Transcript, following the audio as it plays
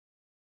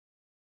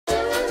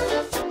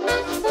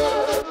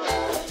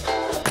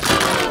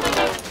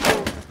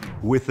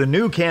With the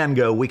new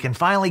CanGo, we can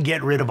finally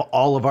get rid of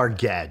all of our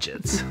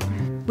gadgets.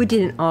 We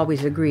didn't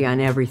always agree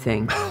on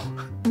everything.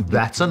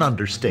 That's an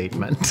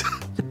understatement.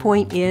 The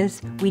point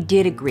is, we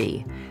did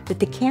agree that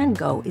the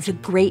CanGo is a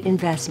great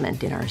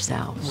investment in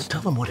ourselves. Well,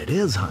 tell them what it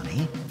is,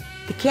 honey.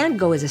 The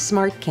CanGo is a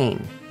smart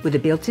cane with a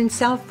built-in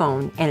cell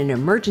phone and an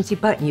emergency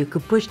button you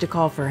could push to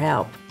call for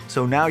help.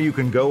 So now you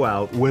can go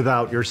out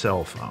without your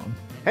cell phone.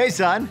 Hey,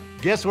 son,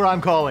 guess where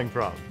I'm calling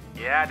from?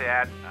 Yeah,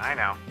 Dad, I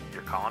know.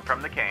 You're calling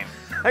from the cane.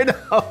 I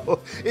know.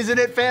 Isn't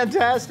it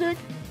fantastic?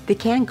 The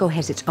CanGo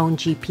has its own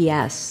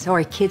GPS, so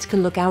our kids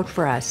can look out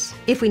for us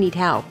if we need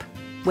help,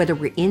 whether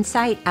we're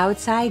inside,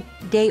 outside,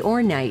 day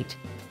or night.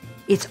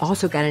 It's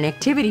also got an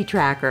activity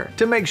tracker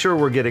to make sure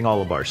we're getting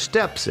all of our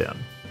steps in.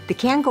 The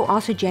CanGo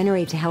also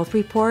generates a health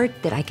report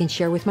that I can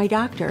share with my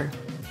doctor.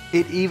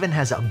 It even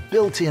has a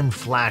built-in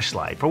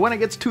flashlight for when it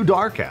gets too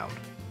dark out.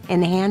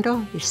 And the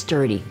handle is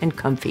sturdy and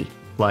comfy.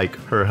 Like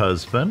her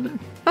husband?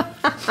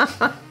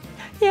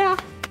 Yeah.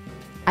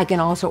 I can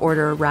also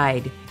order a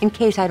ride in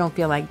case I don't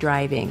feel like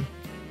driving.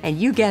 And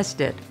you guessed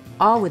it,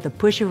 all with the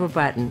push of a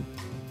button.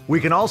 We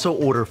can also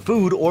order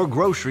food or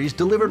groceries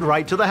delivered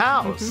right to the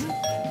house.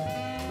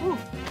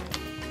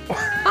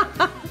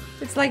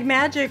 It's like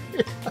magic.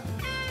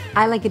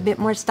 I like a bit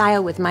more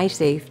style with my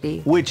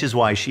safety. Which is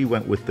why she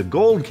went with the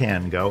gold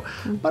CanGo,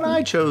 but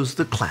I chose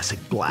the classic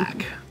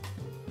black.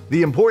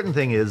 The important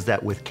thing is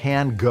that with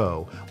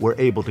CanGo, we're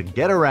able to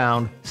get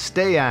around,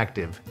 stay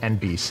active, and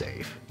be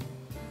safe.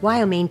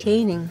 While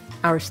maintaining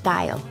our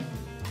style.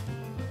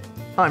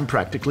 I'm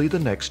practically the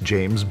next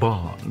James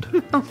Bond.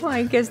 Oh,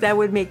 I guess that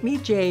would make me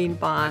Jane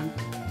Bond.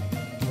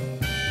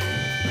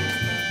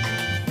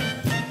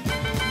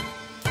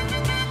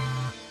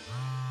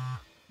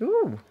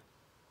 Ooh.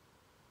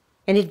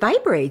 And it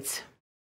vibrates.